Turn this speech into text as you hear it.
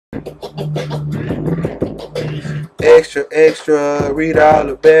Extra, extra, read all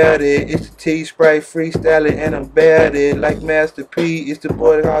about it. It's the Tsprite freestyling and I'm bad it. Like Master P, it's the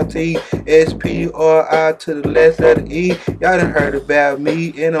boy called T. S-P-R-I to the last letter E. Y'all done heard about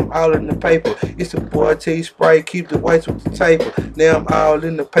me and I'm all in the paper. It's the boy Tsprite, keep the whites with the taper. Now I'm all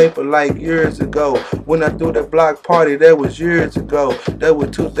in the paper like years ago. When I threw that block party, that was years ago. That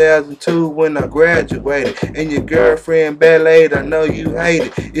was 2002 when I graduated. And your girlfriend ballet, I know you hate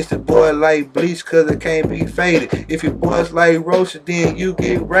it. It's the boy like bleach cause it can't be faded. If your boys like roasted, then you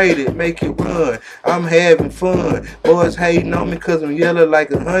get rated. Make it run. I'm having fun. Boys hating on me cause I'm yellow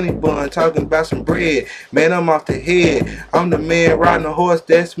like a honey bun. Talking about some bread. Man, I'm off the head. I'm the man riding a horse,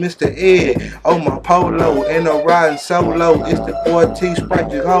 that's Mr. Ed. On my polo, and I'm riding solo. It's the boy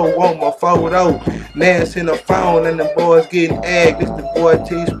Tsprite, you hoe want my photo. Nance in the phone and the boys getting agged. It's the boy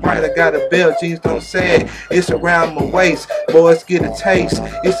Tsprite, I got a belt, jeans don't sag. It's around my waist, boys get a taste.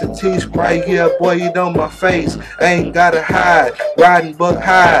 It's a Tsprite, yeah boy, you know my face. I ain't gotta hide, riding buck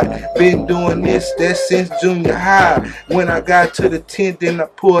high. Been doing this, that since junior high. When I got to the tent, then I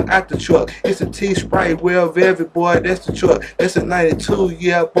pulled out the truck. It's a Tsprite, well velvet boy, that's the truck. That's a 92,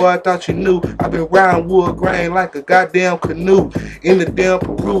 yeah boy, I thought you knew. I been riding wood grain like a goddamn canoe. In the damn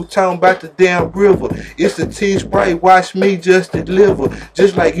Peru, talking about the damn river. It's a Tsprite, watch me just deliver.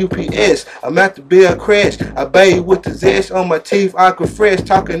 Just like UPS, I'm at the bill crash. I bathe with the zest on my teeth, I could fresh.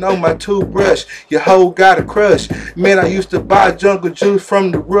 Talking on my toothbrush, your hoe got a crush. Man, I used to buy jungle juice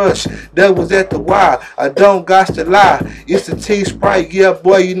from the rush. That was at the Y, I don't got to lie. It's a Tsprite, yeah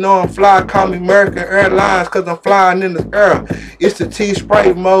boy, you know I'm fly. Call me American Airlines cause I'm flying in the air. It's a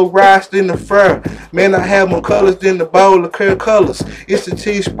Tsprite, more rice than the fur. Man, I have more colors than the bowl of clear colors. It's a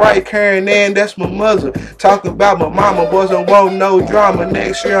Tsprite carrying in, that's my mother. Talking about my mama, boys don't want no drama.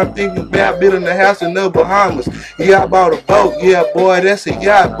 Next year I'm thinking about building a house in the Bahamas. Yeah, I bought a boat, yeah boy, that's a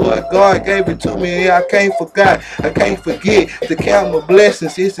yacht. Boy, God gave it to me, yeah, I can't forget to count my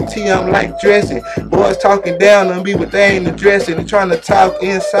blessings. It's the T, I'm like dressing. Boys talking down on me, but they ain't addressing. They trying to talk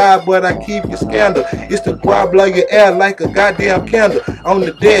inside, but I keep your scandal. It's the boy, I blow your air like a goddamn candle on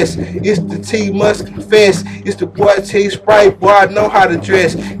the desk. It's the T, must confess. It's the boy Tsprite, boy, I know how to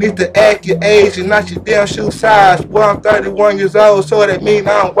dress. Need to act your age and not your damn shoe size. Boy, I'm 31 years old, so that mean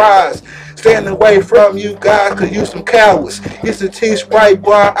I'm wise. Stand away from you guys, cause you some cowards. It's a Tsprite,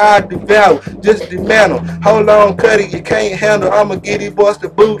 boy, I devour. Just dismantle. Hold on, cut it, you can't handle. I'ma get these boys the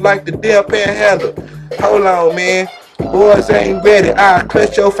boot like the damn panhandle. Hold on, man. Boys ain't ready. I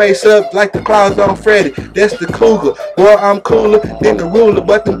clutch your face up like the claws on Freddy. That's the cougar. Boy, I'm cooler than the ruler.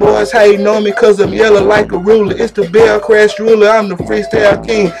 But the boys hating on me cause I'm yellow like a ruler. It's the bell crash ruler. I'm the freestyle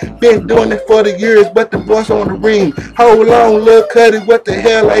king. Been doing it for the years, but the boys on the ring. Hold on, Lil Cuddy, what the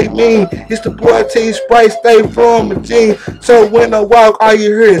hell they mean? It's the boy Tsprite, stay from my jeans. So when I walk, all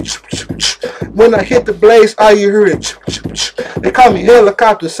you hear is when I hit the blaze, all you hear is they call me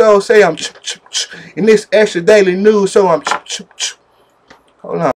helicopter, so say I'm in this extra daily news, so I'm hold on.